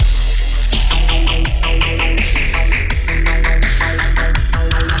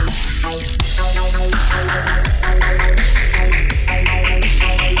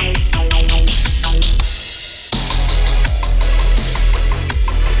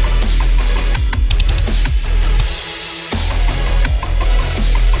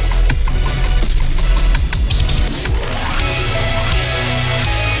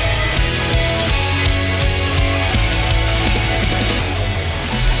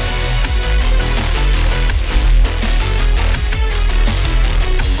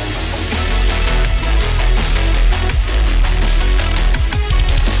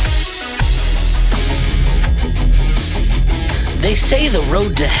say the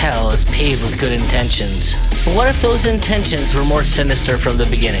road to hell is paved with good intentions, but what if those intentions were more sinister from the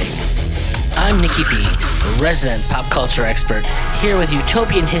beginning? I'm Nikki B, a resident pop culture expert, here with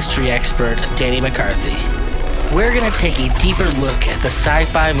utopian history expert Danny McCarthy. We're going to take a deeper look at the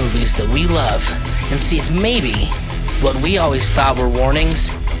sci-fi movies that we love and see if maybe what we always thought were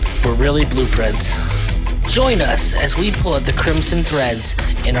warnings were really blueprints. Join us as we pull at the crimson threads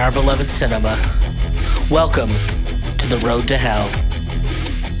in our beloved cinema. Welcome to the road to hell.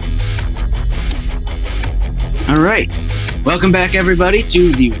 All right. Welcome back, everybody,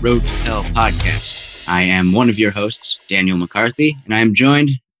 to the Road to Hell podcast. I am one of your hosts, Daniel McCarthy, and I am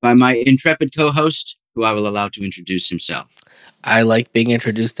joined by my intrepid co-host, who I will allow to introduce himself. I like being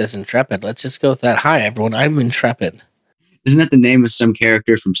introduced as intrepid. Let's just go with that. Hi, everyone. I'm Intrepid. Isn't that the name of some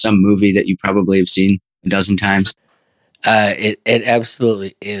character from some movie that you probably have seen a dozen times? It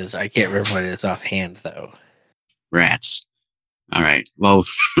absolutely is. I can't remember what it is offhand, though. Rats. All right. Well,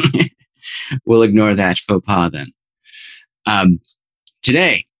 we'll ignore that faux pas then.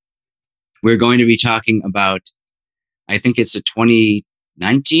 Today, we're going to be talking about, I think it's a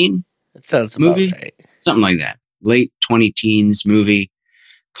 2019 That sounds movie, about right. Something like that. Late 20-teens movie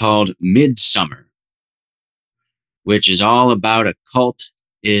called Midsommar, which is all about a cult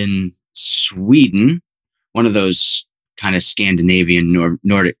in Sweden, one of those kind of Scandinavian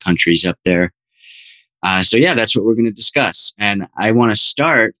Nordic countries up there. So yeah, that's what we're going to discuss. And I want to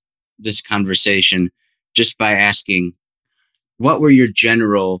start this conversation just by asking, what were your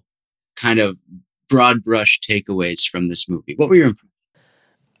general kind of broad brush takeaways from this movie? What were your impressions?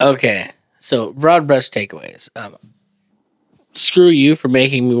 Okay, so broad brush takeaways. Screw you for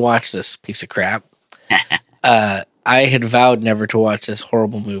making me watch this piece of crap. I had vowed never to watch this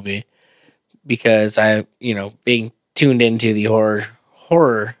horrible movie because being tuned into the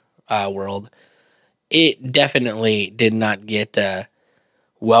horror world, it definitely did not get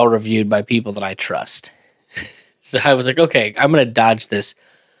well reviewed by people that I trust. So I was like, okay, I'm going to dodge this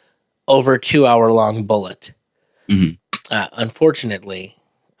over 2 hour long bullet. Mm-hmm. Unfortunately,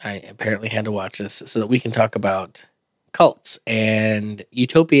 I apparently had to watch this so that we can talk about cults and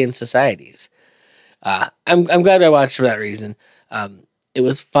utopian societies. I'm glad I watched for that reason. It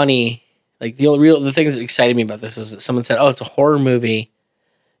was funny. Like the thing that excited me about this is that someone said, "Oh, it's a horror movie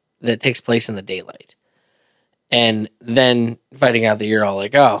that takes place in the daylight," and then finding out that you're all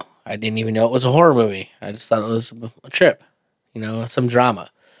like, "Oh, I didn't even know it was a horror movie. I just thought it was a trip, some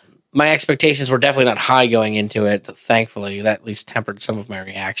drama." My expectations were definitely not high going into it. Thankfully, that at least tempered some of my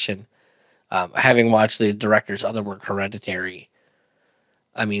reaction. Having watched the director's other work, Hereditary,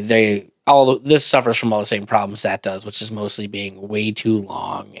 I mean, this suffers from all the same problems that does, which is mostly being way too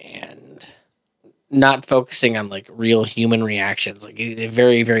long and not focusing on like real human reactions, like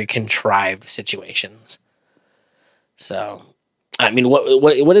very, very contrived situations. So, I mean,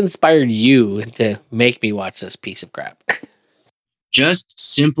 what inspired you to make me watch this piece of crap? Just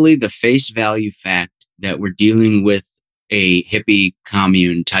simply the face value fact that we're dealing with a hippie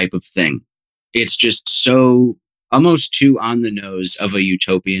commune type of thing. It's just so almost too on the nose of a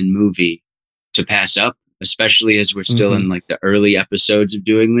utopian movie to pass up, especially as we're still in like the early episodes of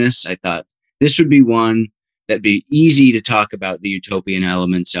doing this. I thought this would be one that'd be easy to talk about the utopian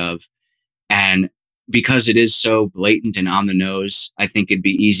elements of. And because it is so blatant and on the nose, I think it'd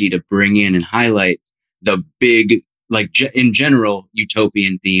be easy to bring in and highlight the big, like in general,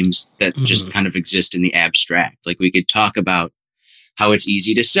 utopian themes that just kind of exist in the abstract. Like we could talk about how it's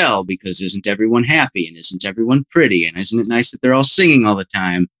easy to sell because isn't everyone happy and isn't everyone pretty and isn't it nice that they're all singing all the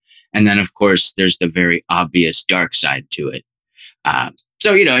time? And then of course there's the very obvious dark side to it.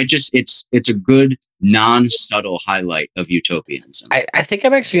 So it's a good non-subtle highlight of utopianism. I think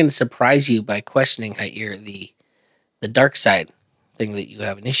I'm actually going to surprise you by questioning how you're the dark side thing that you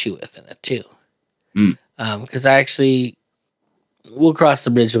have an issue with in it too. Because we'll cross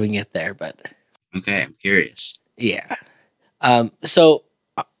the bridge when we get there, but okay, I'm curious. Yeah. So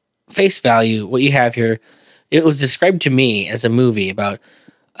face value, what you have here, it was described to me as a movie about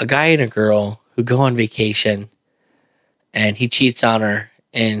a guy and a girl who go on vacation and he cheats on her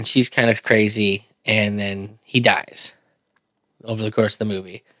and she's kind of crazy and then he dies over the course of the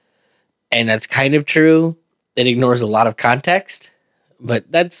movie. And that's kind of true. It ignores a lot of context,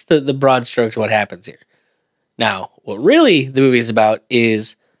 but that's the broad strokes of what happens here. Now, what really the movie is about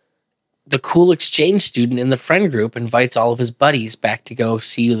is the cool exchange student in the friend group invites all of his buddies back to go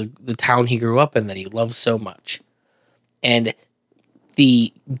see the town he grew up in that he loves so much. And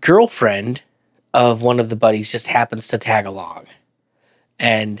the girlfriend of one of the buddies just happens to tag along.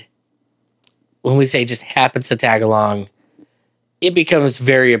 And when we say just happens to tag along, it becomes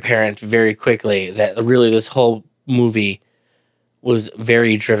very apparent very quickly that really this whole movie was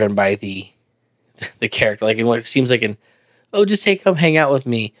very driven by the character. Like, it seems like just come hang out with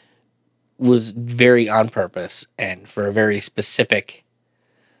me was very on purpose and for a very specific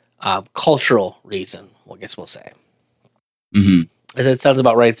cultural reason, I guess we'll say. Mm-hmm. That sounds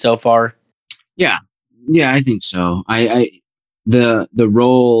about right so far. Yeah, I think so. The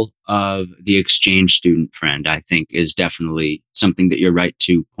role of the exchange student friend, I think, is definitely something that you're right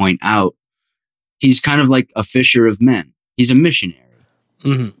to point out. He's kind of like a fisher of men. He's a missionary,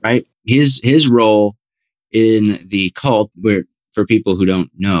 right? His role in the cult, where for people who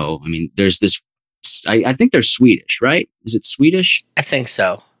don't know, I mean, there's this. I think they're Swedish, right? Is it Swedish? I think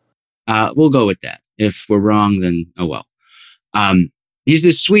so. We'll go with that. If we're wrong, then oh well. He's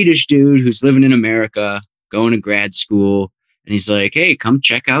this Swedish dude who's living in America, going to grad school, and he's like, "Hey, come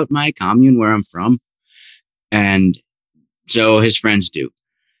check out my commune where I'm from." And so his friends do,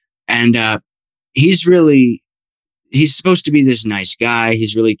 and he's supposed to be this nice guy.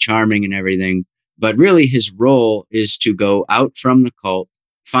 He's really charming and everything, but really his role is to go out from the cult,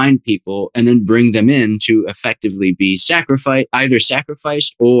 find people, and then bring them in to effectively be either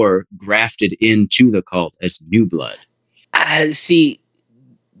sacrificed or grafted into the cult as new blood. See,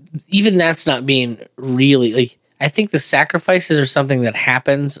 even that's not being really like. I think the sacrifices are something that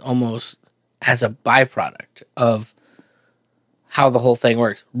happens almost as a byproduct of how the whole thing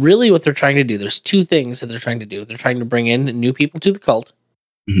works. Really, what they're trying to do, there's two things that they're trying to do. They're trying to bring in new people to the cult,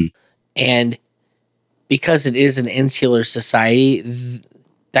 and because it is an insular society,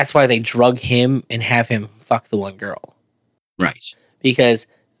 that's why they drug him and have him fuck the one girl, right? Because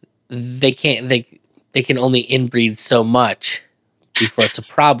they can't. They can only inbreed so much before it's a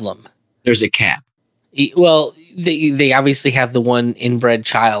problem. There's a cap. Well, they obviously have the one inbred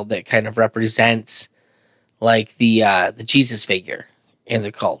child that kind of represents like the Jesus figure in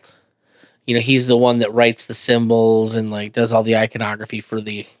the cult. You know, he's the one that writes the symbols and like does all the iconography for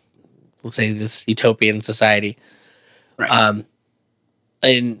let's say this utopian society. Right.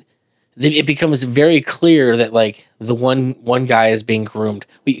 And it becomes very clear that like the one guy is being groomed.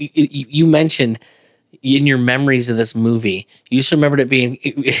 You mentioned in your memories of this movie, you just remembered it being,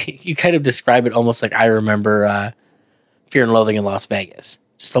 you kind of describe it almost like I remember Fear and Loathing in Las Vegas.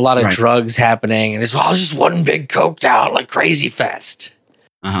 Just a lot of drugs happening, and it's all just one big coked out, like crazy fest.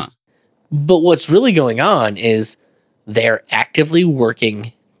 But what's really going on is they're actively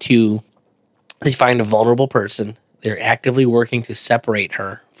working they find a vulnerable person. They're actively working to separate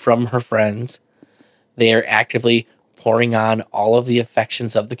her from her friends. They are actively pouring on all of the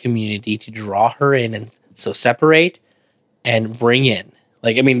affections of the community to draw her in, and so separate and bring in.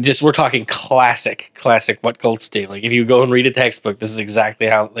 Like, I mean, just we're talking classic what cults do. Like, if you go and read a textbook, this is exactly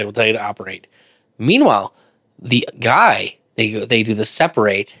how they will tell you to operate. Meanwhile, the guy, they do the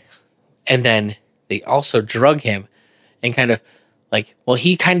separate, and then they also drug him and kind of like, well,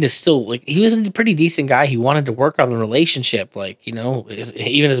 he kind of still, like, he was a pretty decent guy. He wanted to work on the relationship, like, you know,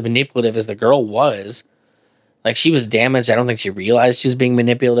 even as manipulative as the girl was. Like, she was damaged. I don't think she realized she was being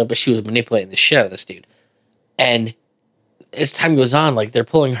manipulative, but she was manipulating the shit out of this dude. And as time goes on, like, they're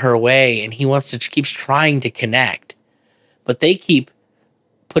pulling her away, and he keeps trying to connect. But they keep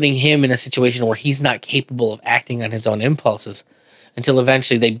putting him in a situation where he's not capable of acting on his own impulses until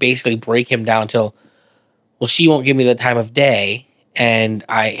eventually they basically break him down till, well, she won't give me the time of day, and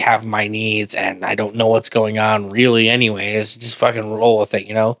I have my needs, and I don't know what's going on really anyways. Just fucking roll with it,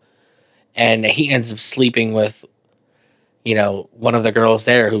 you know? And he ends up sleeping with, you know, one of the girls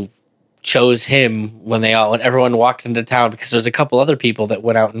there who chose him when everyone walked into town, because there's a couple other people that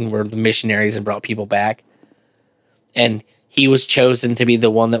went out and were the missionaries and brought people back. And he was chosen to be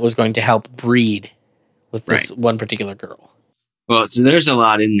the one that was going to help breed with this one particular girl. Well, so there's a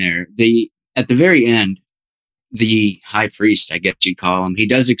lot in there. At the very end, the high priest, I guess you'd call him, he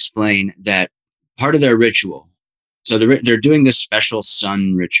does explain that part of their ritual. So they're doing this special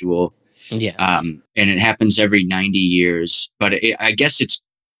sun ritual. Yeah. And it happens every 90 years. But I guess it's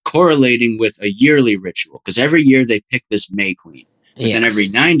correlating with a yearly ritual, because every year they pick this May Queen. But then every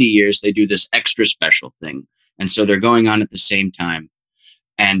 90 years they do this extra special thing. And so they're going on at the same time.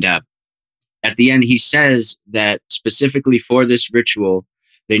 And at the end, he says that specifically for this ritual,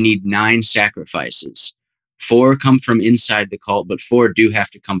 they need 9 sacrifices. 4 come from inside the cult, but 4 do have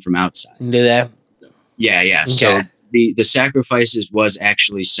to come from outside. Do that? Yeah. Okay. So the sacrifices was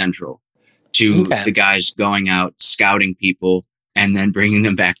actually central to the guys going out, scouting people, and then bringing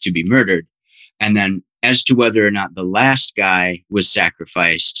them back to be murdered. And then as to whether or not the last guy was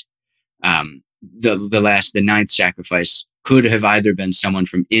sacrificed, the 9th sacrifice could have either been someone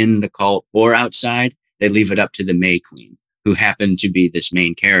from in the cult or outside. They leave it up to the May Queen, who happened to be this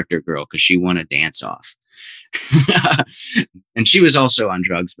main character girl because she won a dance off. And she was also on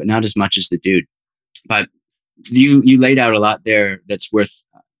drugs, but not as much as the dude. But you laid out a lot there that's worth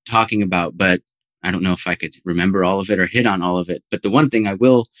talking about, but I don't know if I could remember all of it or hit on all of it. But the one thing I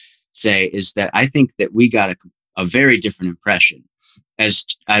will say is that I think that we got a very different impression as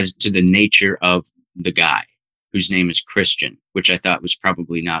to the nature of the guy whose name is Christian, which I thought was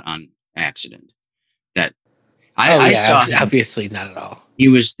probably not on accident. That I saw him, obviously not at all. he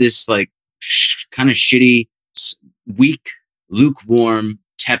was this like kind of shitty, weak, lukewarm,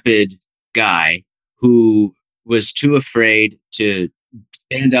 tepid guy who was too afraid to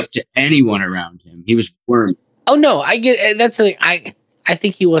stand up to anyone around him. He was worm. Oh no, I get that's the thing. I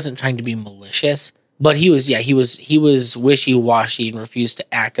think he wasn't trying to be malicious, but he was wishy-washy and refused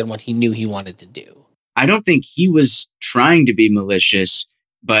to act on what he knew he wanted to do. I don't think he was trying to be malicious,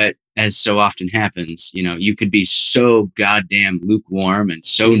 but as so often happens, you could be so goddamn lukewarm and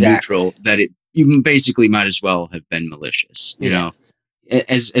so neutral that you basically might as well have been malicious. You know,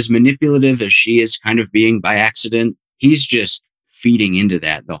 as manipulative as she is kind of being by accident, he's just feeding into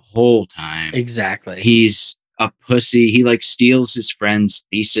that the whole time. Exactly. He's a pussy. He like steals his friend's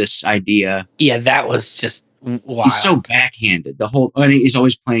thesis idea. Yeah, that was just wild. He's so backhanded. And he's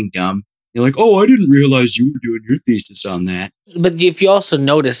always playing dumb. You're like, oh, I didn't realize you were doing your thesis on that. But if you also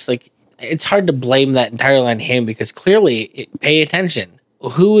notice, like, it's hard to blame that entirely on him because clearly, pay attention.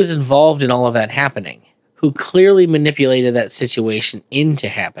 Who is involved in all of that happening? Who clearly manipulated that situation into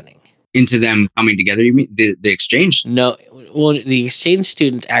happening? Into them coming together? You mean the exchange? No, well, the exchange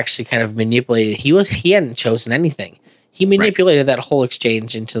student actually kind of manipulated. He hadn't chosen anything. He manipulated that whole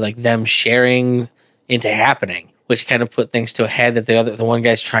exchange into like them sharing into happening, which kind of put things to a head that the one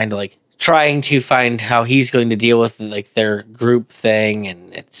guy's trying to find how he's going to deal with like their group thing,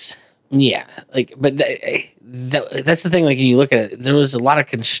 and it's but that's the thing. Like when you look at it, there was a lot of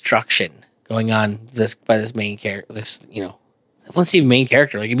construction going on by this main character. I won't say main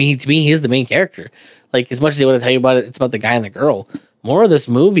character. Like, I mean, to me, he's the main character. Like, as much as they want to tell you about it, it's about the guy and the girl. More of this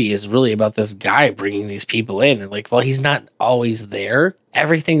movie is really about this guy bringing these people in. And, like, while he's not always there,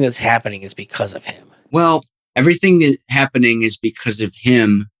 everything that's happening is because of him. Well, everything that's happening is because of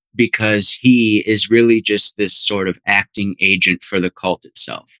him, because he is really just this sort of acting agent for the cult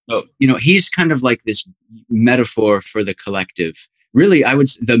itself. So, he's kind of like this metaphor for the collective. Really,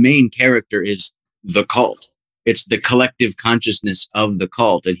 the main character is the cult. It's the collective consciousness of the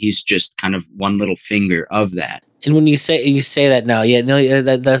cult, and he's just kind of one little finger of that. And when you say that now,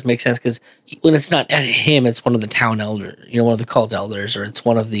 that does make sense, because when it's not him, it's one of the town elders, one of the cult elders, or it's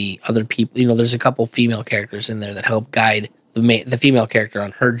one of the other people. There's a couple female characters in there that help guide the female character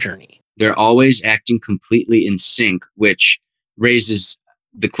on her journey. They're always acting completely in sync, which raises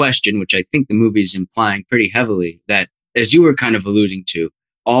the question, which I think the movie is implying pretty heavily, that, as you were kind of alluding to,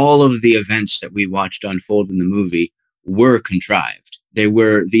 all of the events that we watched unfold in the movie were contrived. They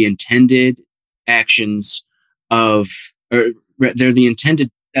were the intended actions they're the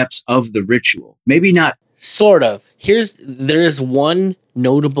intended steps of the ritual. Maybe not. Sort of. There is one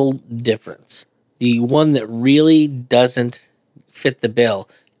notable difference. The one that really doesn't fit the bill.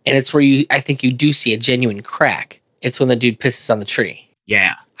 And it's where I think you do see a genuine crack. It's when the dude pisses on the tree.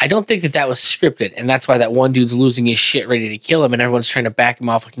 Yeah. I don't think that was scripted, and that's why that one dude's losing his shit ready to kill him, and everyone's trying to back him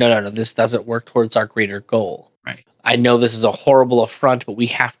off like, no, this doesn't work towards our greater goal. Right. I know this is a horrible affront, but we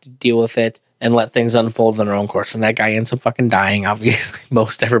have to deal with it and let things unfold on their own course. And that guy ends up fucking dying, obviously.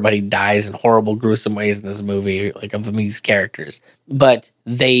 Most everybody dies in horrible, gruesome ways in this movie, like of these characters. But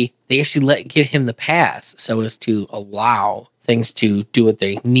they actually give him the pass so as to allow things to do what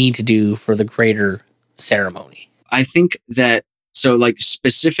they need to do for the greater ceremony. I think that so, like,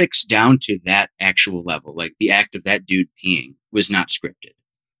 specifics down to that actual level, like the act of that dude peeing, was not scripted.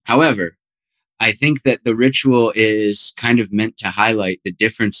 However, I think that the ritual is kind of meant to highlight the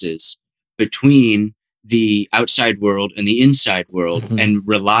differences between the outside world and the inside world, and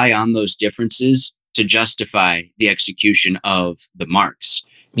rely on those differences to justify the execution of the marks.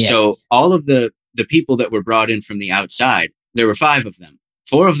 Yeah. So all of the people that were brought in from the outside, there were 5 of them.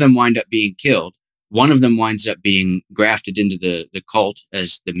 4 of them wind up being killed. One of them winds up being grafted into the cult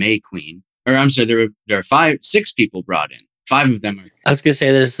as the May Queen. Or I'm sorry, there are 6 people brought in. 5 of them are killed. I was going to say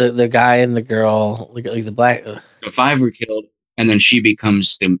there's the guy and the girl, like the black. So 5 were killed, and then she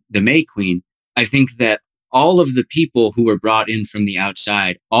becomes the May Queen. I think that all of the people who were brought in from the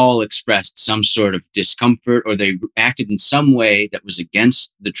outside all expressed some sort of discomfort, or they acted in some way that was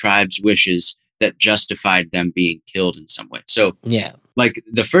against the tribe's wishes that justified them being killed in some way. So, yeah, like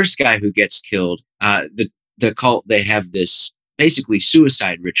the first guy who gets killed, the cult, they have this basically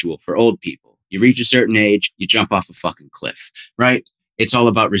suicide ritual for old people. You reach a certain age, you jump off a fucking cliff, right? It's all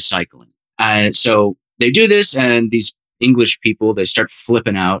about recycling. So they do this, and these English people, they start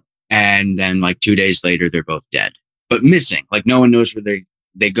flipping out, and then like 2 days later, they're both dead, but missing. Like no one knows where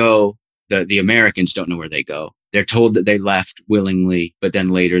they go. The Americans don't know where they go. They're told that they left willingly, but then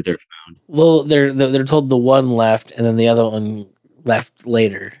later they're found. Well, they're told the one left, and then the other one left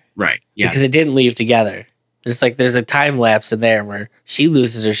later. Right. Yeah. Because it didn't leave together. There's a time lapse in there where she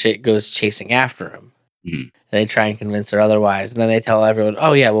loses her shit, goes chasing after him. Mm-hmm. And they try and convince her otherwise, and then they tell everyone,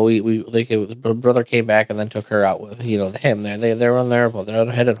 "Oh yeah, well we like brother came back and then took her out with him. They're on their airboat. They're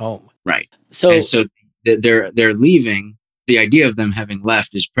headed home." Right. So they're leaving. The idea of them having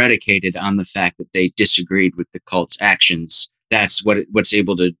left is predicated on the fact that they disagreed with the cult's actions. That's what's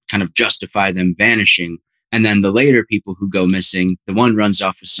able to kind of justify them vanishing. And then the later people who go missing, the one runs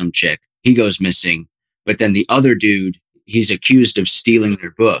off with some chick. He goes missing. But then the other dude, he's accused of stealing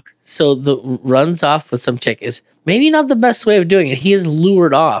their book. So the runs off with some chick is maybe not the best way of doing it. He is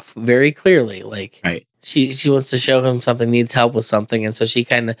lured off very clearly. Like right. She wants to show him something, needs help with something. And so she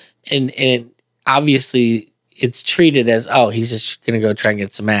kind of, and obviously it's treated as, oh, he's just going to go try and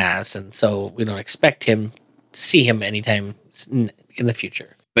get some ass. And so we don't expect him to see him anytime in the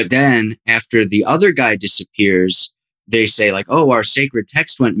future. But then after the other guy disappears, they say like, oh, our sacred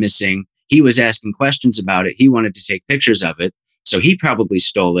text went missing. He was asking questions about it. He wanted to take pictures of it. So he probably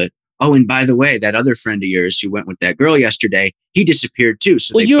stole it. Oh, and by the way, that other friend of yours who went with that girl yesterday, he disappeared too.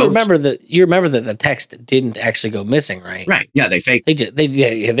 So well, you remember that the text didn't actually go missing, right? Right. Yeah, they faked. They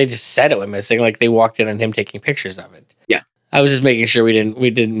just said it went missing. Like they walked in on him taking pictures of it. Yeah. I was just making sure we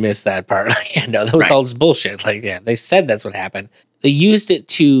didn't miss that part. Yeah, no, that was all just bullshit. Like, yeah, they said that's what happened. They used it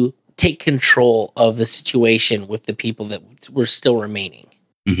to take control of the situation with the people that were still remaining.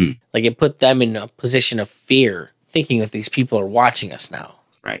 Mm-hmm. Like it put them in a position of fear, thinking that these people are watching us now.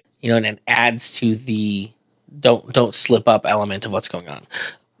 Right. And it adds to the don't slip up element of what's going on.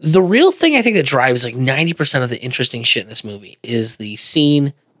 The real thing I think that drives like 90% of the interesting shit in this movie is the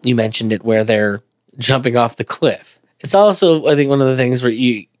scene, you mentioned it, where they're jumping off the cliff. It's also, I think, one of the things where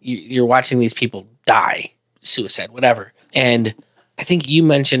you're watching these people die, suicide, whatever. And I think you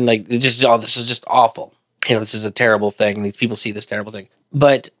mentioned like this is just awful. This is a terrible thing. These people see this terrible thing.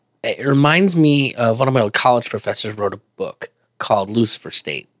 But it reminds me of one of my old college professors wrote a book called Lucifer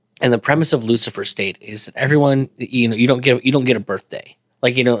State. And the premise of Lucifer State is that everyone, you don't get a birthday.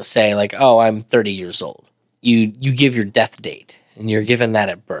 Like you don't say like, oh, I'm 30 years old. You give your death date, and you're given that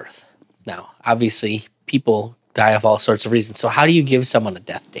at birth. Now, obviously, people die of all sorts of reasons. So how do you give someone a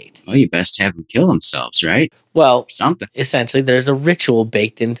death date? Well, you best have them kill themselves, right? Well, something. Essentially, there's a ritual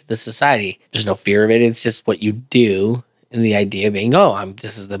baked into the society. There's no fear of it. It's just what you do. And the idea being,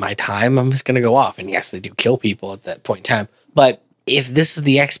 this is my time. I'm just going to go off. And yes, they do kill people at that point in time. But if this is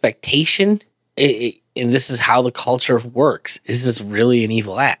the expectation, and this is how the culture works, is this really an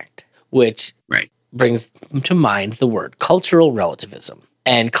evil act? Which brings to mind the word cultural relativism.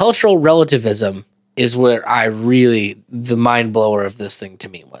 And cultural relativism is where the mind blower of this thing to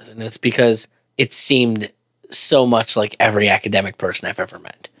me was. And it's because it seemed so much like every academic person I've ever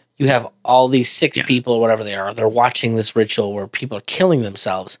met. You have all these six people or whatever they are. They're watching this ritual where people are killing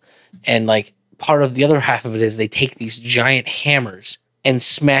themselves. And like part of the other half of it is they take these giant hammers and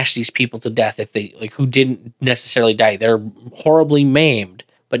smash these people to death if they who didn't necessarily die. They're horribly maimed,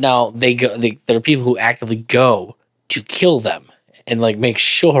 but now there are people who actively go to kill them and make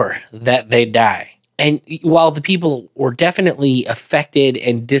sure that they die. And while the people were definitely affected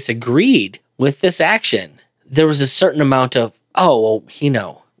and disagreed with this action, there was a certain amount of,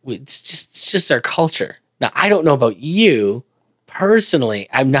 it's just their culture. Now, I don't know about you. Personally,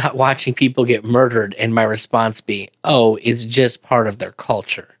 I'm not watching people get murdered and my response be, it's just part of their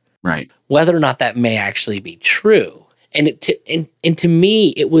culture. Right. Whether or not that may actually be true. And to me,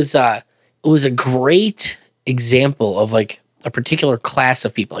 it was a great example of a particular class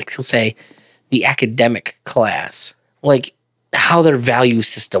of people. Like he'll say the academic class, how their value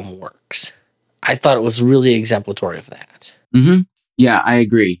system works. I thought it was really exemplary of that. Mm-hmm. Yeah, I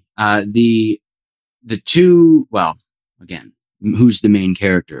agree. The two, well, again, who's the main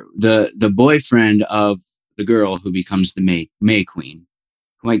character? The boyfriend of the girl who becomes the May Queen,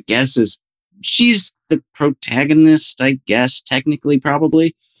 who I guess she's the protagonist, I guess, technically,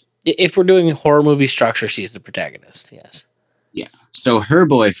 probably. If we're doing horror movie structure, she's the protagonist, yes. Yeah. So her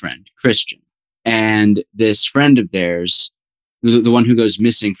boyfriend, Christian, and this friend of theirs, the one who goes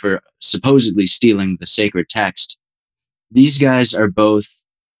missing for supposedly stealing the sacred text, these guys are both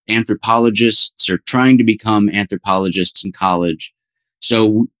anthropologists or trying to become anthropologists in college.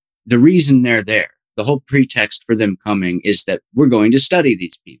 So the reason they're there, the whole pretext for them coming is that we're going to study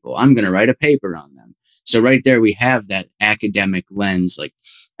these people. I'm going to write a paper on them. So right there we have that academic lens.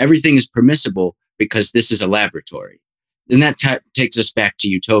 Everything is permissible because this is a laboratory. And that takes us back to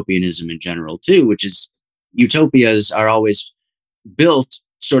utopianism in general, too, which is utopias are always built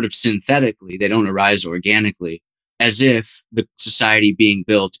sort of synthetically. They don't arise organically, as if the society being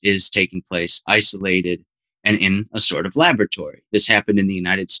built is taking place isolated and in a sort of laboratory. This happened in the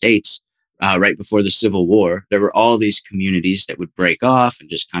United States right before the Civil War. There were all these communities that would break off and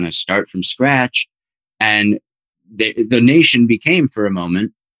just kind of start from scratch. And the nation became, for a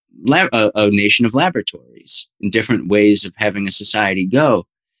moment, a nation of laboratories and different ways of having a society go.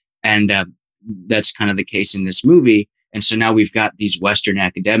 And that's kind of the case in this movie. And so now we've got these Western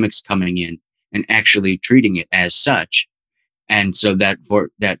academics coming in and actually treating it as such. And so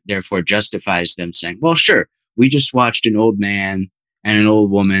that therefore justifies them saying, well, sure, we just watched an old man and an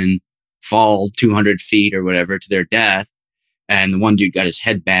old woman fall 200 feet or whatever to their death. And the one dude got his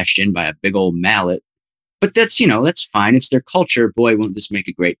head bashed in by a big old mallet. But that's, that's fine. It's their culture. Boy, won't this make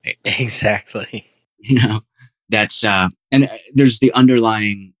a great paper. Exactly. That's, and there's the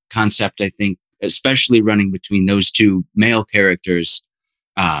underlying concept, I think, especially running between those two male characters,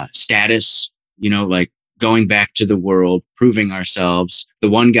 status, like going back to the world, proving ourselves. The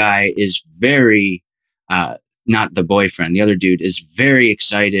one guy is very, not the boyfriend, the other dude is very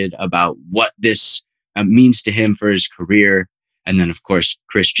excited about what this means to him for his career. And then, of course,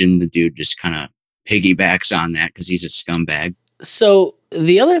 Christian, the dude, just kind of piggybacks on that because he's a scumbag. So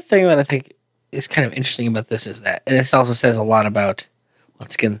the other thing that I think is kind of interesting about this is that, and this also says a lot about,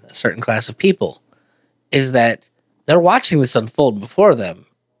 once again, a certain class of people, is that they're watching this unfold before them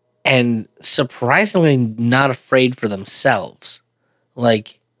and surprisingly not afraid for themselves.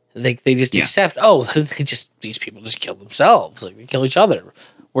 Like, they just accept, these people just kill themselves. Like, they kill each other.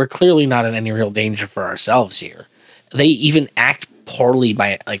 We're clearly not in any real danger for ourselves here. They even act poorly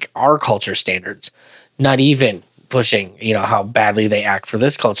by, like, our culture standards, not even pushing, how badly they act for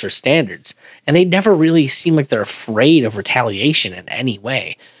this culture's standards. And they never really seem like they're afraid of retaliation in any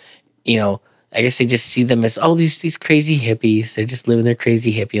way. I guess they just see them as, these crazy hippies. They're just living their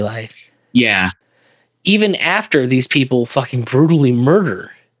crazy hippie life. Yeah. Even after these people fucking brutally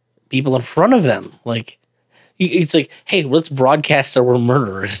murder people in front of them. Like, it's like, hey, let's broadcast that we're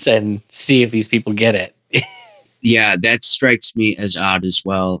murderers and see if these people get it. Yeah, that strikes me as odd as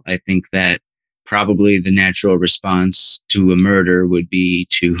well. I think that probably the natural response to a murder would be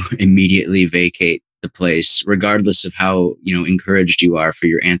to immediately vacate the place, regardless of how, encouraged you are for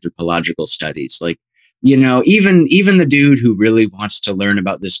your anthropological studies. Like, even the dude who really wants to learn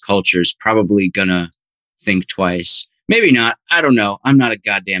about this culture is probably gonna think twice. Maybe not. I don't know. I'm not a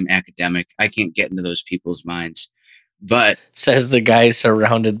goddamn academic. I can't get into those people's minds. But says the guy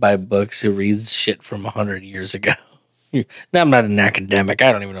surrounded by books who reads shit from 100 years ago. No, I'm not an academic.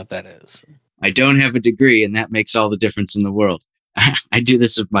 I don't even know what that is. I don't have a degree, and that makes all the difference in the world. I do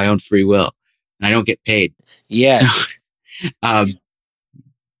this of my own free will, and I don't get paid. Yeah. So,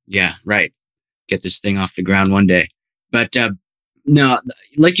 yeah, right. Get this thing off the ground one day. But no,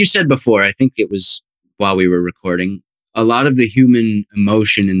 like you said before, I think it was while we were recording, a lot of the human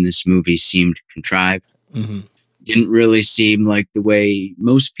emotion in this movie seemed contrived. Mm-hmm. Didn't really seem like the way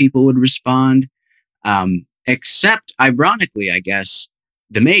most people would respond. Except, ironically, I guess,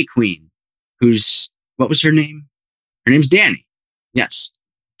 the May Queen, what was her name? Her name's Danny. Yes.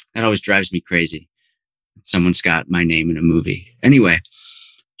 That always drives me crazy. Someone's got my name in a movie. Anyway,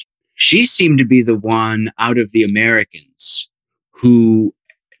 she seemed to be the one out of the Americans who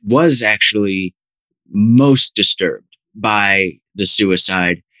was actually most disturbed by the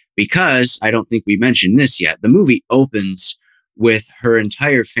suicide, because I don't think we mentioned this yet. The movie opens with her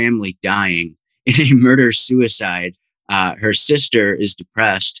entire family dying in a murder-suicide. Her sister is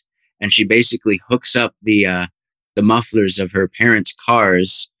depressed, and she basically hooks up the mufflers of her parents'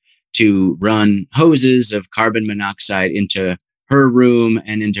 cars to run hoses of carbon monoxide into her room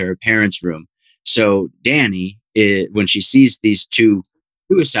and into her parents' room. So Danny, when she sees these two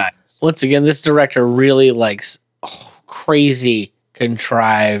suicides... Once again, this director really likes crazy,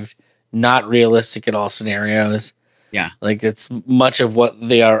 contrived, not realistic at all scenarios. Yeah. Like, it's much of what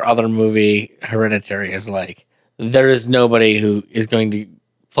the other movie, Hereditary, is like. There is nobody who is going to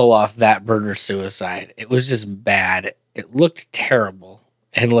pull off that murder-suicide. It was just bad. It looked terrible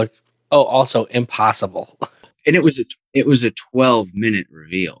and looked, also impossible. And it was a 12-minute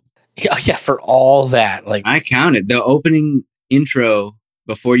reveal. Yeah, for all that. Like, I counted. The opening intro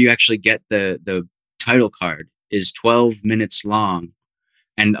before you actually get the title card is 12 minutes long.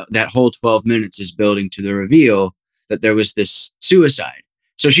 And that whole 12 minutes is building to the reveal that there was this suicide.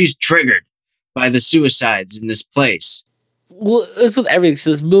 So she's triggered by the suicides in this place. Well, it's with everything.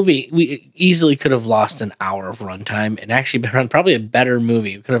 So this movie, we easily could have lost an hour of runtime and actually been probably a better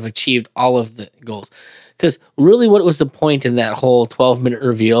movie. We could have achieved all of the goals. Because really, what was the point in that whole 12-minute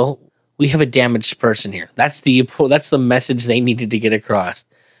reveal? We have a damaged person here. That's the message they needed to get across.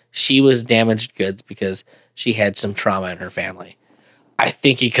 She was damaged goods because she had some trauma in her family. I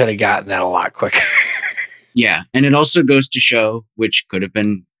think he could have gotten that a lot quicker. Yeah, and it also goes to show, which could have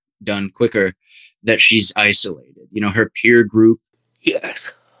been done quicker, that she's isolated. You know, her peer group,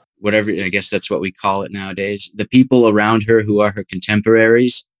 Yes. whatever, I guess that's what we call it nowadays. The people around her who are her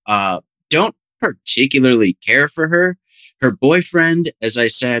contemporaries don't particularly care for her. Her boyfriend, as I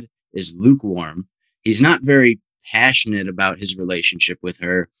said, is lukewarm. He's not very passionate about his relationship with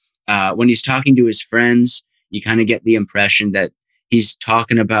her. When he's talking to his friends, you kind of get the impression that he's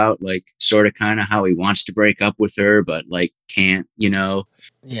talking about like sort of kind of how he wants to break up with her, but like can't, you know?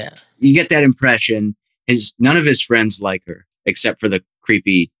 Yeah. You get that impression. None of his friends like her, except for the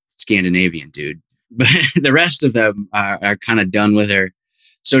creepy Scandinavian dude. But the rest of them are kind of done with her.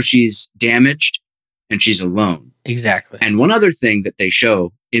 So she's damaged and she's alone. Exactly. And one other thing that they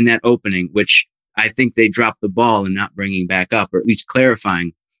show in that opening, which I think they dropped the ball in not bringing back up, or at least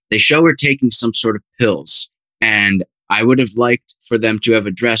clarifying, they show her taking some sort of pills. And I would have liked for them to have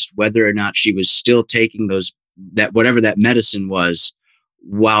addressed whether or not she was still taking whatever that medicine was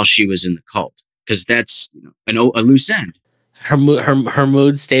while she was in the cult. Because that's a loose end. Her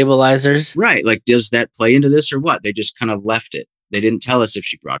mood stabilizers. Right. Like, does that play into this or what? They just kind of left it. They didn't tell us if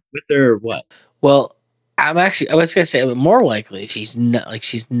she brought it with her or what. Well, I was gonna say more likely she's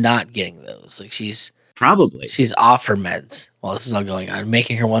not getting those. Like she's off her meds while this is all going on,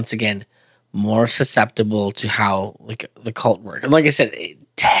 making her once again more susceptible to how like the cult works. And like I said,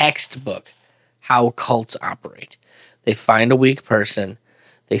 textbook how cults operate. They find a weak person,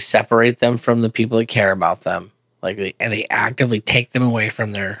 they separate them from the people that care about them, and they actively take them away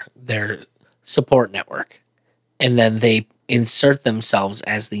from their support network, and then they insert themselves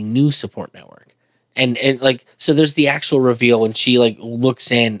as the new support network. And like, so there's the actual reveal when she like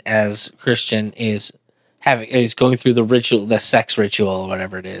looks in as Christian is going through the ritual, the sex ritual or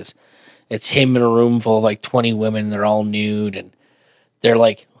whatever it is. It's him in a room full of like 20 women. They're all nude and they're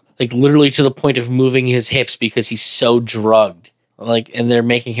like literally to the point of moving his hips because he's so drugged. And they're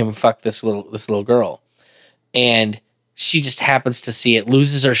making him fuck this little girl. And she just happens to see it,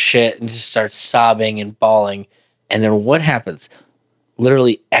 loses her shit and just starts sobbing and bawling. And then what happens?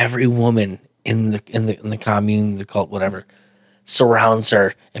 Literally every woman in the commune, the cult, whatever, surrounds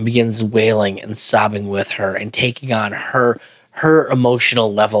her and begins wailing and sobbing with her and taking on her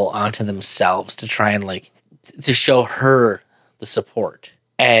emotional level onto themselves to try and to show her the support.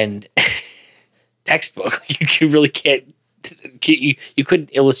 And textbook, you really can't, you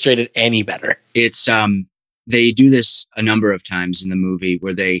couldn't illustrate it any better. It's they do this a number of times in the movie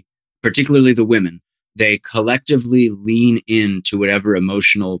where they, particularly the women, they collectively lean into whatever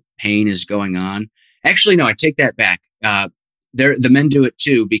emotional pain is going on. Actually, no, I take that back. The men do it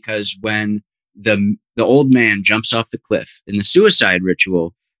too, because when the old man jumps off the cliff in the suicide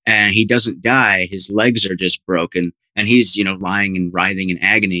ritual and he doesn't die, his legs are just broken and he's, lying and writhing in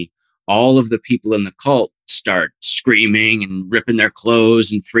agony. All of the people in the cult start screaming and ripping their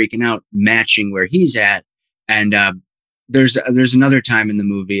clothes and freaking out, matching where he's at. And there's another time in the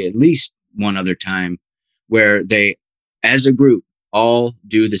movie, at least one other time, where they, as a group, all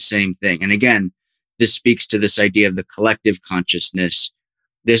do the same thing. And again, this speaks to this idea of the collective consciousness.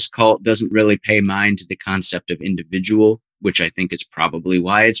 This cult doesn't really pay mind to the concept of individual, which I think is probably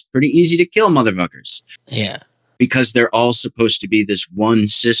why it's pretty easy to kill motherfuckers. Yeah. Because they're all supposed to be this one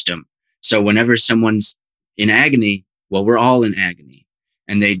system. So whenever someone's in agony, well, we're all in agony.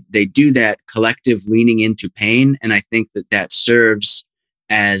 And they do that collective leaning into pain. And I think that serves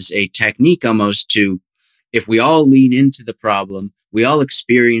as a technique almost to, if we all lean into the problem, we all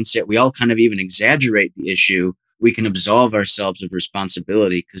experience it, we all kind of even exaggerate the issue, we can absolve ourselves of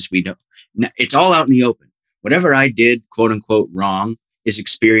responsibility because we don't, it's all out in the open. Whatever I did, quote unquote, wrong is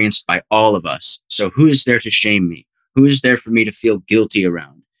experienced by all of us. So who is there to shame me? Who is there for me to feel guilty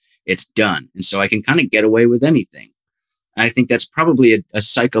around? It's done. And so I can kind of get away with anything. And I think that's probably a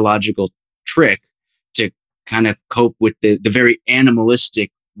psychological trick to kind of cope with the very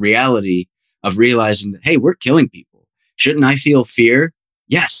animalistic reality of realizing that, hey, we're killing people. Shouldn't I feel fear?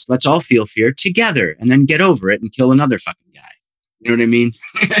 Yes, let's all feel fear together and then get over it and kill another fucking guy. You know what I mean?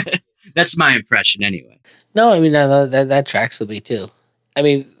 That's my impression anyway. No, I mean, that tracks with me too. I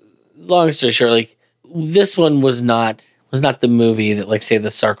mean, long story short, this one was not the movie that, say,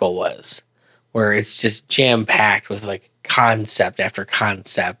 The Circle was, where it's just jam-packed with, concept after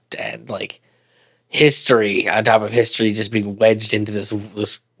concept and, history on top of history just being wedged into this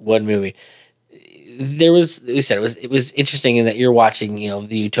one movie. There was, we said it was interesting in that you're watching,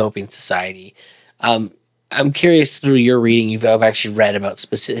 the Utopian Society. I'm curious, through your reading, you've actually read about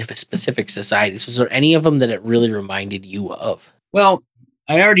specific societies. Was there any of them that it really reminded you of? Well,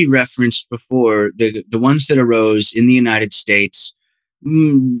 I already referenced before the ones that arose in the United States,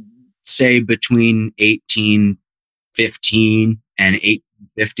 say between 1815 and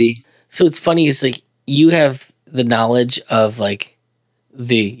 1850. So it's funny, it's like you have the knowledge of like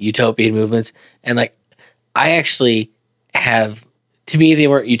the utopian movements, and like I actually have. To me, they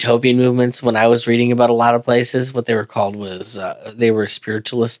weren't utopian movements. When I was reading about a lot of places, what they were called was they were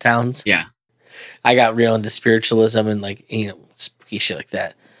spiritualist towns. Yeah, I got real into spiritualism and like spooky shit like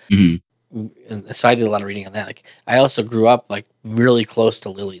that. Mm-hmm. And so I did a lot of reading on that. Like I also grew up like really close to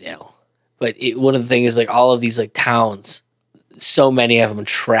Lilydale, but one of the things is like all of these like towns, so many of them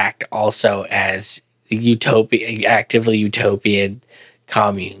tracked also as actively utopian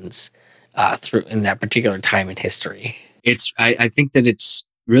communes through in that particular time in history. I think that it's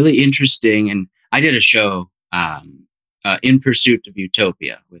really interesting, and I did a show, In Pursuit of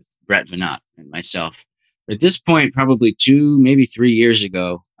Utopia, with Brett Venat and myself. At this point, probably 2, maybe 3 years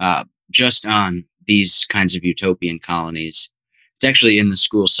ago, just on these kinds of utopian colonies. It's actually in the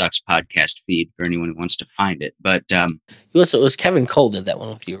School Sucks podcast feed for anyone who wants to find it. But it was Kevin Cole did that one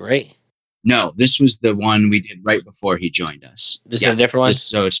with you, right? No, this was the one we did right before he joined us. Is it a different one?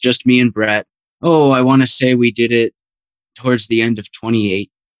 So it's just me and Brett. Oh, I want to say we did it towards the end of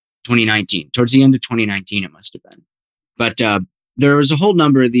 2019. Towards the end of 2019, it must have been. But there was a whole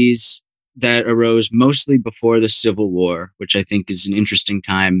number of these that arose mostly before the Civil War, which I think is an interesting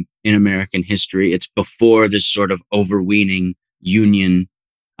time in American history. It's before this sort of overweening union,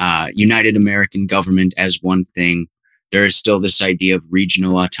 united American government as one thing. There is still this idea of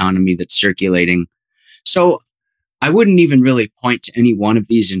regional autonomy that's circulating. So I wouldn't even really point to any one of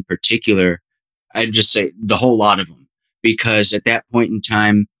these in particular. I'd just say the whole lot of them. Because at that point in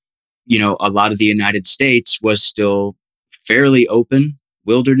time, a lot of the United States was still fairly open,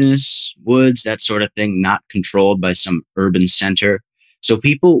 wilderness, woods, that sort of thing, not controlled by some urban center. So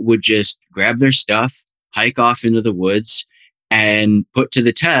people would just grab their stuff, hike off into the woods, and put to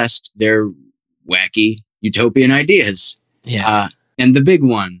the test their wacky utopian ideas. Yeah. And the big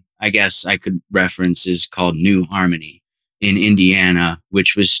one, I guess I could reference, is called New Harmony in Indiana,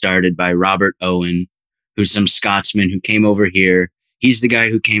 which was started by Robert Owen, who's some Scotsman who came over here. He's the guy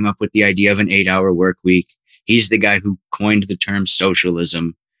who came up with the idea of an 8-hour work week. He's the guy who coined the term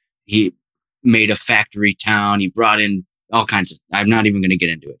socialism. He made a factory town. He brought in all kinds of, I'm not even going to get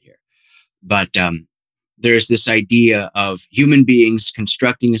into it here. But there's this idea of human beings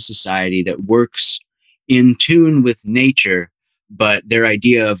constructing a society that works in tune with nature, but their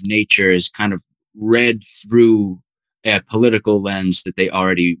idea of nature is kind of read through a political lens that they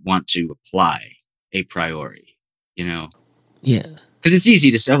already want to apply a priori, Yeah. Because it's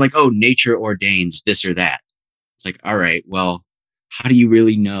easy to say, like, oh, nature ordains this or that. It's like, all right, well, how do you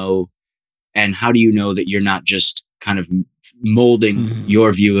really know? And how do you know that you're not just kind of molding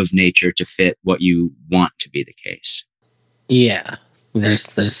your view of nature to fit what you want to be the case? Yeah. There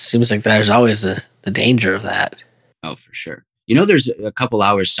seems like there's always the danger of that. Oh, for sure. There's a couple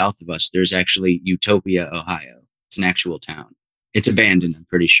hours south of us, there's actually Utopia, Ohio. It's an actual town. It's abandoned, I'm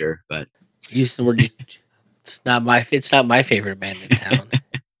pretty sure, but use the word. It's not my favorite abandoned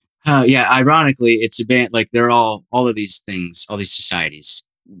town. Yeah, ironically, it's like they're all of these things, all these societies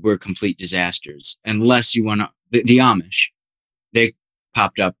were complete disasters. Unless you want to, the Amish, they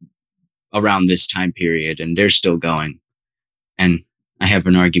popped up around this time period, and they're still going. And I have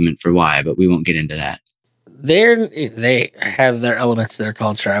an argument for why, but we won't get into that. They have their elements to their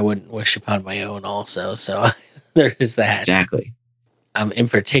culture I wouldn't wish upon my own. Also, so there is that. Exactly. In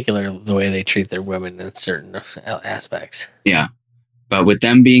particular, the way they treat their women in certain aspects. Yeah. But with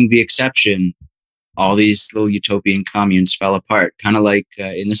them being the exception, all these little utopian communes fell apart, kind of like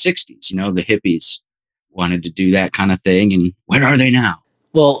in the 60s, the hippies wanted to do that kind of thing. And where are they now?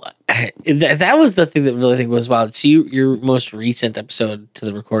 Well, that was the thing that really I think was wild. So your most recent episode to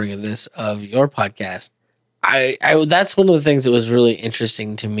the recording of your podcast, I that's one of the things that was really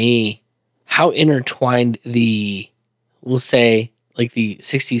interesting to me, how intertwined we'll say, like the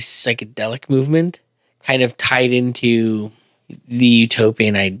 60s psychedelic movement kind of tied into the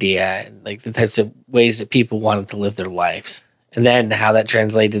utopian idea, and like the types of ways that people wanted to live their lives. And then how that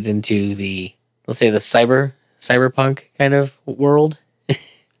translated into let's say the cyberpunk kind of world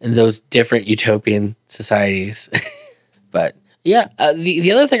and those different utopian societies. But yeah,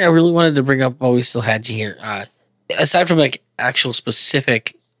 the other thing I really wanted to bring up while we still had you here, aside from like actual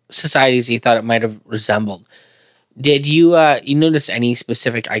specific societies you thought it might have resembled. Did you you notice any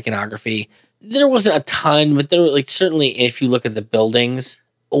specific iconography? There wasn't a ton, but there were like certainly if you look at the buildings,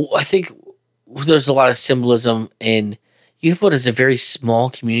 I think there's a lot of symbolism in Youthwood is a very small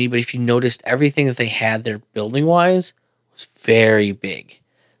community, but if you noticed everything that they had there building wise was very big.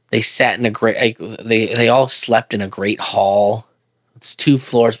 They sat in a great like, they all slept in a great hall. It's 2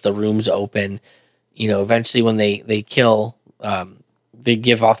 floors, but the room's open. Eventually when they kill they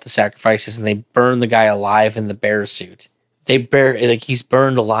give off the sacrifices and they burn the guy alive in the bear suit. He's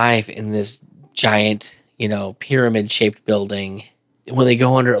burned alive in this giant, pyramid shaped building. When they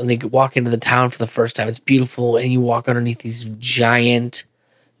walk into the town for the first time, it's beautiful, and you walk underneath these giant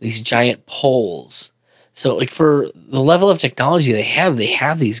poles. So, like for the level of technology they have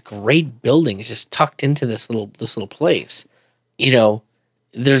these great buildings just tucked into this little place. There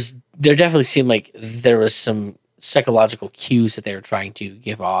definitely seemed like there was some psychological cues that they were trying to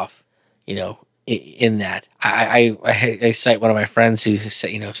give off. In that, I cite one of my friends who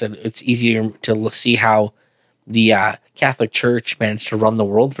said it's easier to see how the Catholic Church managed to run the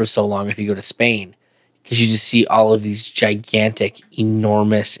world for so long if you go to Spain, because you just see all of these gigantic,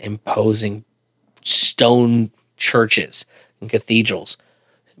 enormous, imposing stone churches and cathedrals.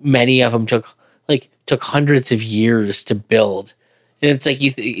 Many of them took hundreds of years to build, and it's like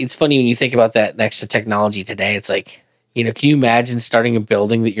it's funny when you think about that next to technology today. It's like, can you imagine starting a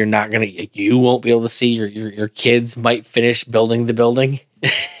building that you won't be able to see? Your kids might finish building the building.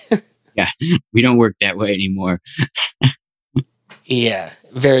 Yeah, we don't work that way anymore. Yeah,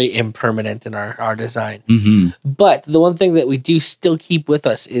 very impermanent in our design. Mm-hmm. But the one thing that we do still keep with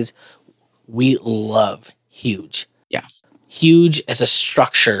us is we love huge. Yeah. Huge as a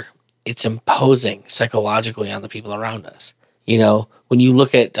structure, it's imposing psychologically on the people around us. When you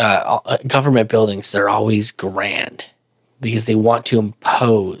look at government buildings, they're always grand because they want to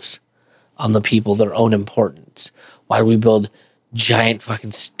impose on the people their own importance. Why do we build giant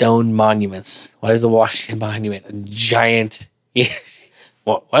fucking stone monuments? Why is the Washington Monument a giant?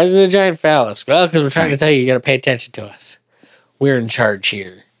 Why is it a giant phallus? Well, because we're trying to tell you got to pay attention to us. We're in charge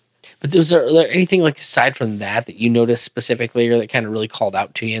here. But are there anything like aside from that you noticed specifically or that kind of really called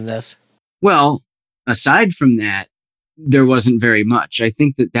out to you in this? Well, aside from that, there wasn't very much. I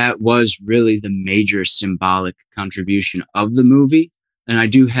think that was really the major symbolic contribution of the movie, and I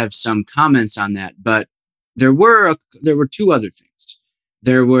do have some comments on that. But there were 2 other things.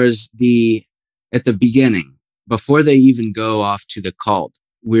 There was at the beginning, before they even go off to the cult,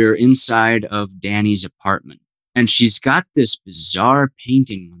 we're inside of Danny's apartment, and she's got this bizarre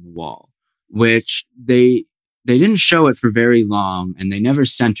painting on the wall, which they didn't show it for very long, and they never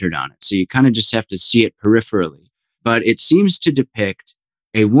centered on it. So you kind of just have to see it peripherally. But it seems to depict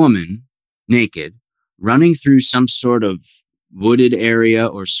a woman naked running through some sort of wooded area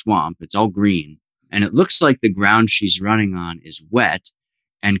or swamp. It's all green. And it looks like the ground she's running on is wet.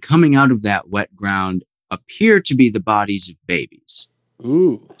 And coming out of that wet ground appear to be the bodies of babies.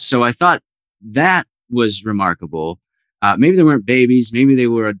 Ooh. So I thought that was remarkable. Maybe they weren't babies. Maybe they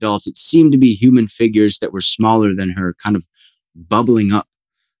were adults. It seemed to be human figures that were smaller than her, kind of bubbling up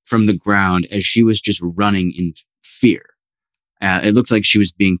from the ground as she was just running in fear. It looked like she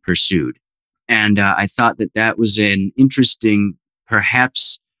was being pursued. And I thought that was an interesting,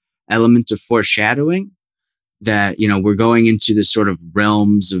 perhaps, element of foreshadowing that, we're going into the sort of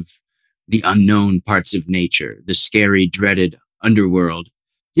realms of the unknown parts of nature, the scary, dreaded underworld,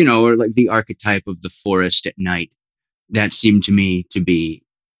 or like the archetype of the forest at night. That seemed to me to be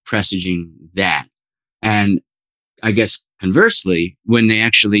presaging that. And I guess conversely, when they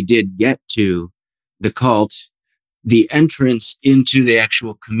actually did get to the cult, the entrance into the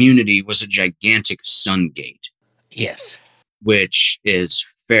actual community was a gigantic sun gate. Yes. Which is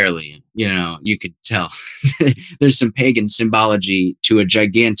fairly, you could tell there's some pagan symbology to a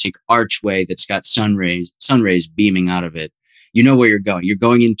gigantic archway that's got sun rays beaming out of it. You know where you're going. You're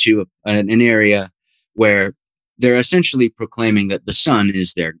going into an area where they're essentially proclaiming that the sun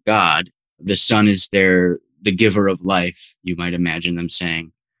is their god. The sun is the giver of life, you might imagine them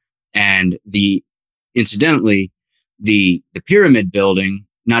saying. And incidentally, the pyramid building,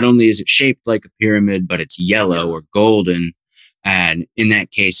 not only is it shaped like a pyramid, but it's yellow or golden. And in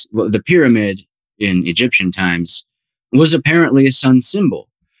that case, the pyramid in Egyptian times was apparently a sun symbol.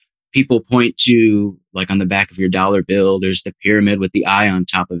 People point to, like on the back of your dollar bill, there's the pyramid with the eye on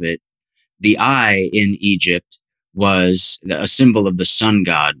top of it. The eye in Egypt was a symbol of the sun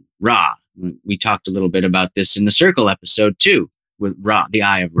god, Ra. We talked a little bit about this in the Circle episode too, with Ra, the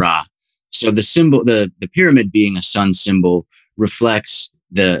eye of Ra. So the symbol, the pyramid being a sun symbol, reflects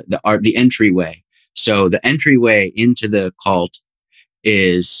the entryway. So the entryway into the cult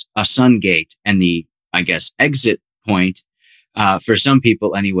is a sun gate, and the, I guess, exit point, for some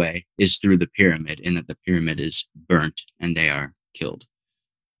people anyway, is through the pyramid, and that the pyramid is burnt and they are killed.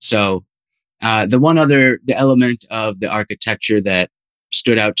 So the element of the architecture that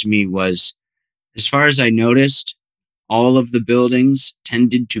stood out to me was, as far as I noticed, all of the buildings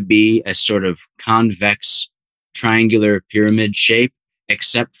tended to be a sort of convex, triangular pyramid shape,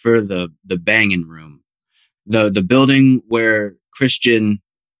 except for the banging room. The building where Christian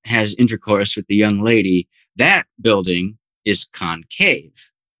has intercourse with the young lady, that building is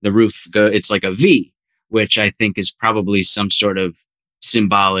concave. The roof, it's like a V, which I think is probably some sort of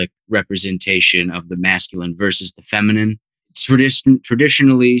symbolic representation of the masculine versus the feminine.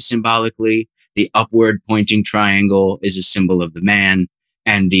 Traditionally, symbolically, the upward pointing triangle is a symbol of the man,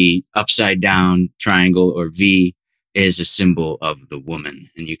 and the upside down triangle or V is a symbol of the woman.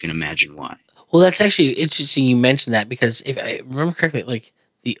 And you can imagine why. Well, that's actually interesting you mentioned that, because if I remember correctly, like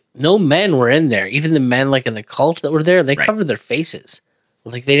no men were in there. Even the men like in the cult that were there, they Right. covered their faces.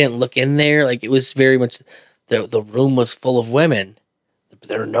 Like they didn't look in there. Like it was very much the room was full of women. But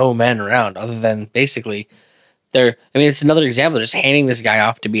there were no men around other than basically they're, I mean, it's another example of just handing this guy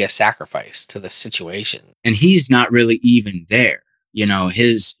off to be a sacrifice to the situation. And he's not really even there. You know,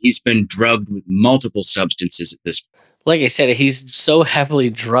 he's been drugged with multiple substances at this point. Like I said, he's so heavily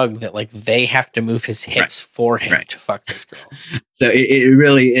drugged that like they have to move his hips for him to fuck this girl. So it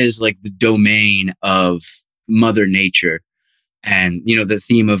really is like the domain of Mother Nature. And, you know, the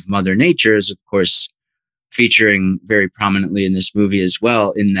theme of Mother Nature is, of course, featuring very prominently in this movie as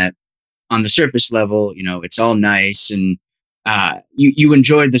well, in that on the surface level, you know, it's all nice, and you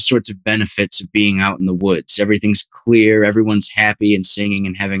enjoy the sorts of benefits of being out in the woods. Everything's clear, everyone's happy and singing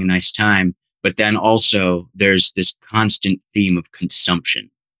and having a nice time. But then also there's this constant theme of consumption,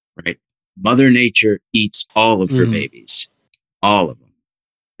 right? Mother Nature eats all of her babies, all of them.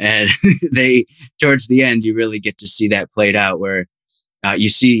 And towards the end, you really get to see that played out, where you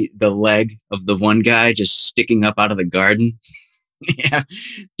see the leg of the one guy just sticking up out of the garden. Yeah.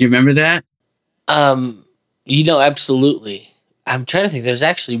 Do you remember that? Absolutely. I'm trying to think. There's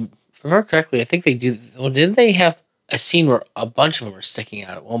actually, if I remember correctly, I think they do. Well, didn't they have a scene where a bunch of them were sticking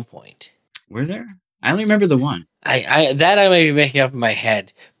out at one point? Were there? I only remember the one. I may be making up in my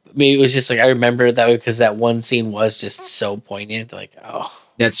head. Maybe it was just like I remember it that way because that one scene was just so poignant. Like, oh,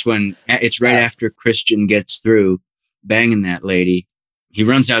 that's when it's right after Christian gets through banging that lady. He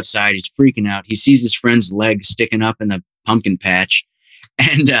runs outside. He's freaking out. He sees his friend's leg sticking up in the pumpkin patch,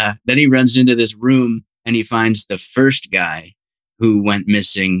 and then he runs into this room and he finds the first guy who went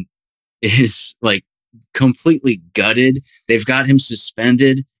missing is like completely gutted. They've got him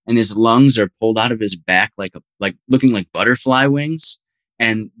suspended, and his lungs are pulled out of his back like looking like butterfly wings,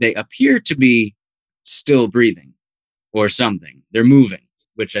 and they appear to be still breathing or something. They're moving,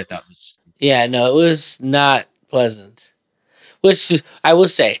 which I thought was... Yeah, no, it was not pleasant. Which I will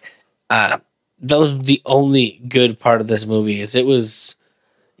say, that was the only good part of this movie.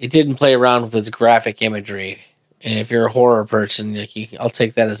 It didn't play around with its graphic imagery, and if you're a horror person, I'll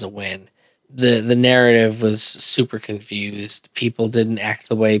take that as a win. The narrative was super confused. People didn't act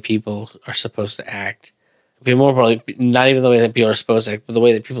the way people are supposed to act. But more probably, not even the way that people are supposed to act, but the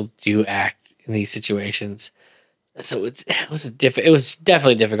way that people do act in these situations. So it was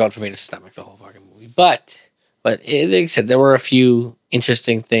definitely difficult for me to stomach the whole fucking movie. But like I said, there were a few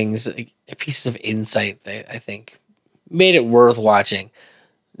interesting things, like pieces of insight that I think made it worth watching.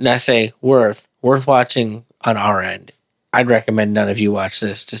 And I say worth watching on our end. I'd recommend none of you watch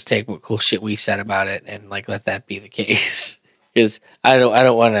this. Just take what cool shit we said about it and like let that be the case. Because I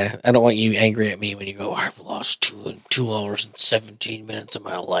don't want you angry at me when you go, I've lost 2 hours and 17 minutes of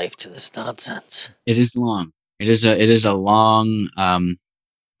my life to this nonsense. It is long. It is a long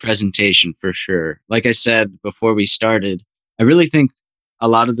presentation for sure. Like I said before we started, I really think a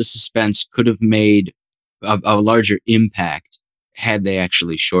lot of the suspense could have made a larger impact had they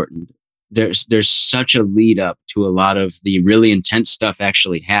actually shortened. There's such a lead up to a lot of the really intense stuff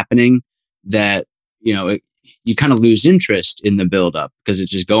actually happening that, you know, you kind of lose interest in the build up because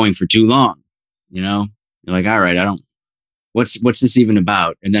it's just going for too long. You know, you're like, all right, what's this even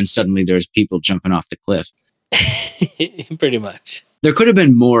about? And then suddenly there's people jumping off the cliff. Pretty much. There could have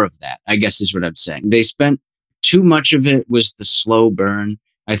been more of that, I guess is what I'm saying. They spent too much of it was the slow burn.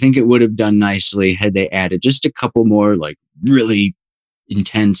 I think it would have done nicely had they added just a couple more like really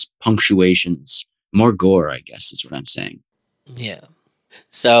intense punctuations, more gore, I guess is what I'm saying. Yeah.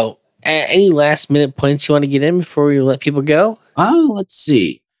 So, any last minute points you want to get in before we let people go? Oh, let's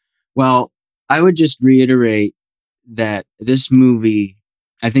see. Well, I would just reiterate that this movie,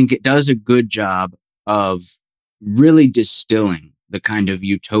 I think it does a good job of really distilling the kind of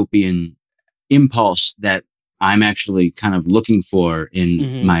utopian impulse that I'm actually kind of looking for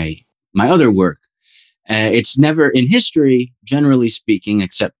in my other work. It's never in history, generally speaking,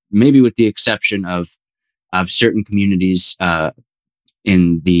 except maybe with the exception of certain communities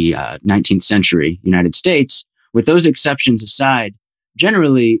in the 19th century United States. With those exceptions aside,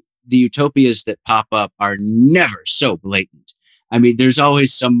 generally the utopias that pop up are never so blatant. I mean, there's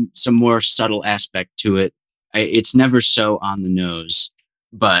always some more subtle aspect to it. It's never so on the nose.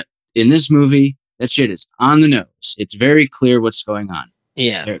 But in this movie, that shit is on the nose. It's very clear what's going on.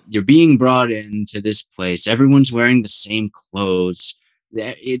 Yeah. You're being brought into this place. Everyone's wearing the same clothes.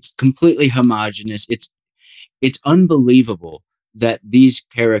 It's completely homogenous. It's unbelievable that these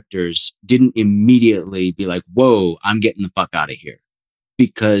characters didn't immediately be like, whoa, I'm getting the fuck out of here.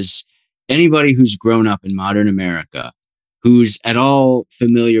 Because anybody who's grown up in modern America, who's at all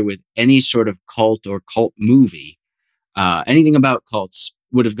familiar with any sort of cult or cult movie, anything about cults,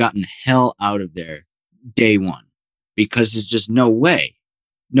 would have gotten hell out of there day one. Because there's just no way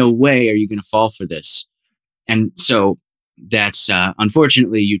are you going to fall for this. And so that's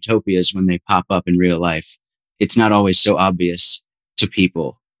unfortunately utopias when they pop up in real life. It's not always so obvious to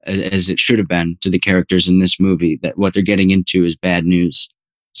people as it should have been to the characters in this movie that what they're getting into is bad news.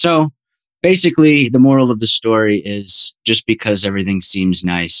 So basically, the moral of the story is just because everything seems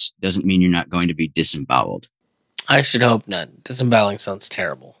nice doesn't mean you're not going to be disemboweled. I should hope not. Disemboweling sounds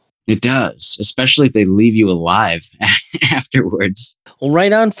terrible. It does, especially if they leave you alive afterwards. Well,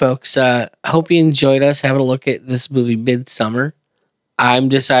 right on, folks. I hope you enjoyed us having a look at this movie, Midsommar. I'm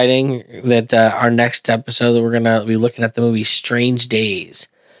deciding that our next episode that we're going to be looking at the movie Strange Days,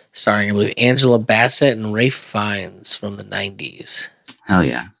 starring, I believe, Angela Bassett and Ralph Fiennes from the 90s. Hell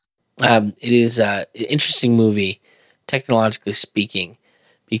yeah. It is an interesting movie, technologically speaking,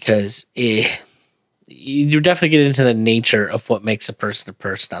 because you definitely get into the nature of what makes a person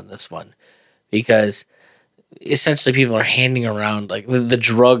on this one. Because essentially people are handing around, like, the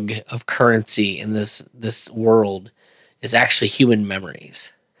drug of currency in this world is actually human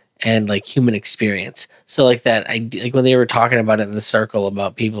memories and like human experience. So like that, like when they were talking about it in the circle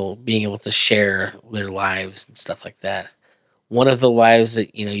about people being able to share their lives and stuff like that. One of the lives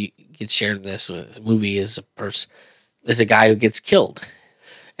that, you get shared in this movie is a guy who gets killed.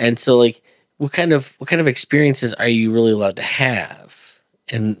 And so like, what kind of experiences are you really allowed to have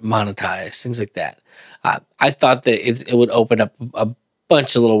and monetize, things like that? I thought that it would open up a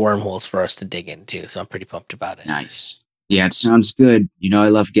bunch of little wormholes for us to dig into. So I'm pretty pumped about it. Nice. Yeah, it sounds good. I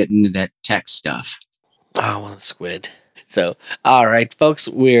love getting into that tech stuff. Oh, well, squid. So, all right, folks,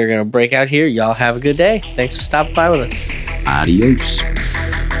 we're going to break out here. Y'all have a good day. Thanks for stopping by with us. Adios.